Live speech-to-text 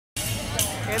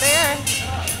Here they are,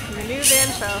 the new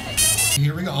band show.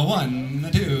 Here we go.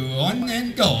 1, 2, 1,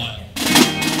 and go.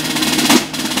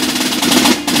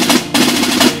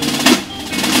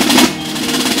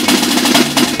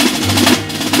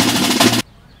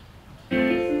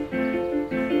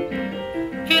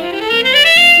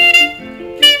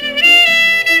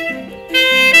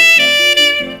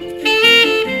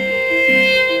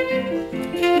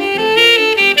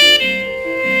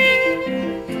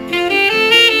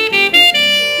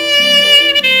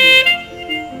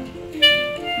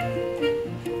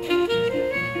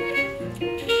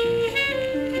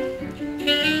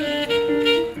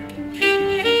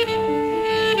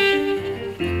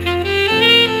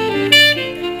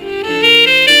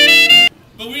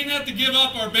 To give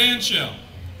up our band shell.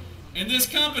 And this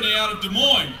company out of Des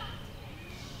Moines,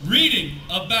 reading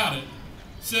about it,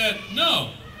 said,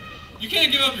 no, you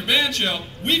can't give up your band shell.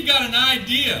 We've got an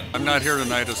idea. I'm not here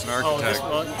tonight as an architect,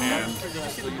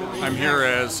 and I'm here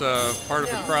as part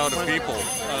of a crowd of people,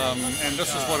 and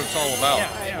this is what it's all about.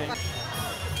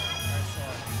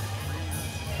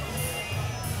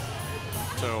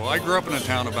 So I grew up in a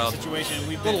town about a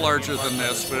little larger than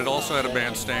this, but it also had a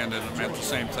bandstand and it meant the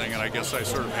same thing, and I guess I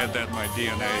sort of had that in my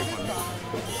DNA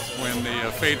when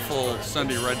the fateful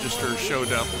Sunday Register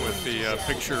showed up with the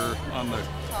picture on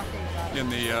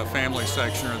in the family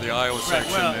section or the Iowa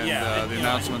section, and the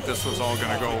announcement this was all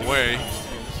going to go away.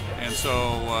 And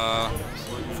so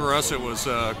for us it was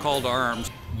a call to arms.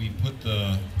 We put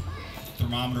the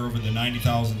thermometer over the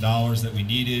 $90,000 that we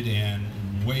needed and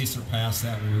way surpassed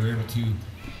that. We were able to,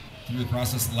 through the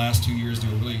process of the last 2 years, do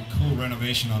a really cool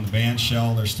renovation on the band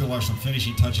shell. There still are some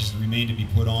finishing touches that remain to be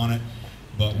put on it,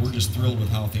 but we're just thrilled with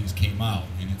how things came out.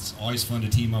 And it's always fun to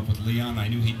team up with Leon. I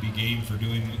knew he'd be game for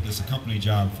doing this accompany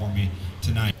job for me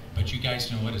tonight. But you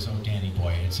guys know what is Oh Danny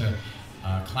Boy. It's a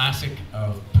classic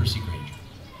of Percy Grainger.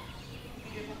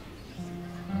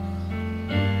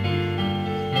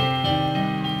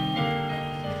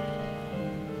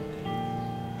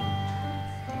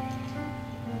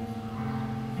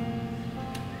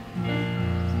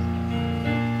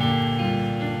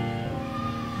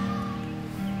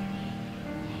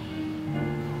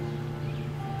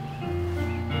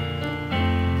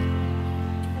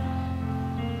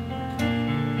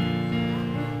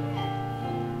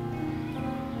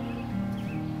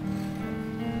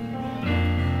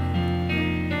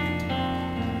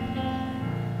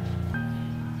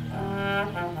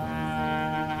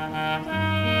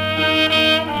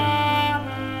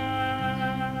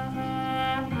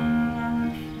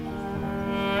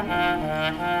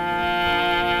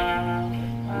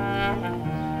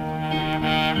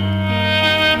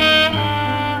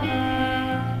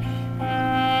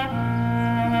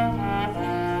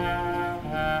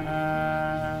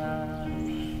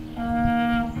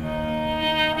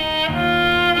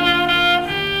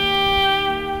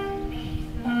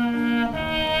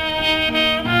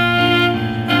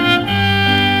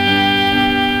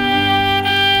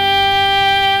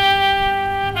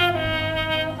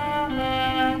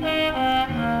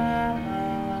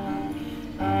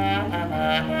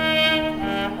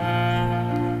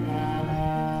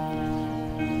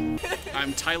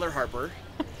 I'm Tyler Harper,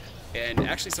 and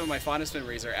actually some of my fondest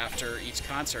memories are after each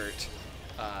concert,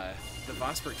 the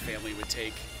Vosberg family would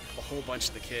take a whole bunch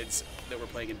of the kids that were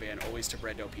playing in band always to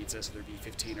Bread Dough Pizza, so there'd be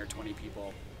 15 or 20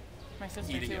 people My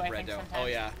sister eating too, at I Bread think, Dough. sometimes. Oh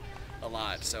yeah, a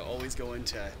lot. So always going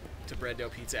to Bread Dough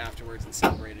Pizza afterwards and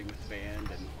celebrating with the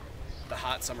band, and the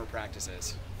hot summer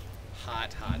practices.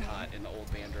 Hot in the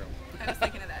old band room. I was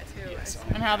thinking of that too. Yes, oh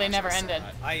And how they gosh, never it was so ended.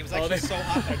 hot. It was actually so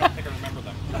hot that I don't think I remember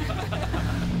them.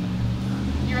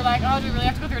 You were like, oh, do we really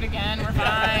have to go through it again? We're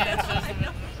fine. It's just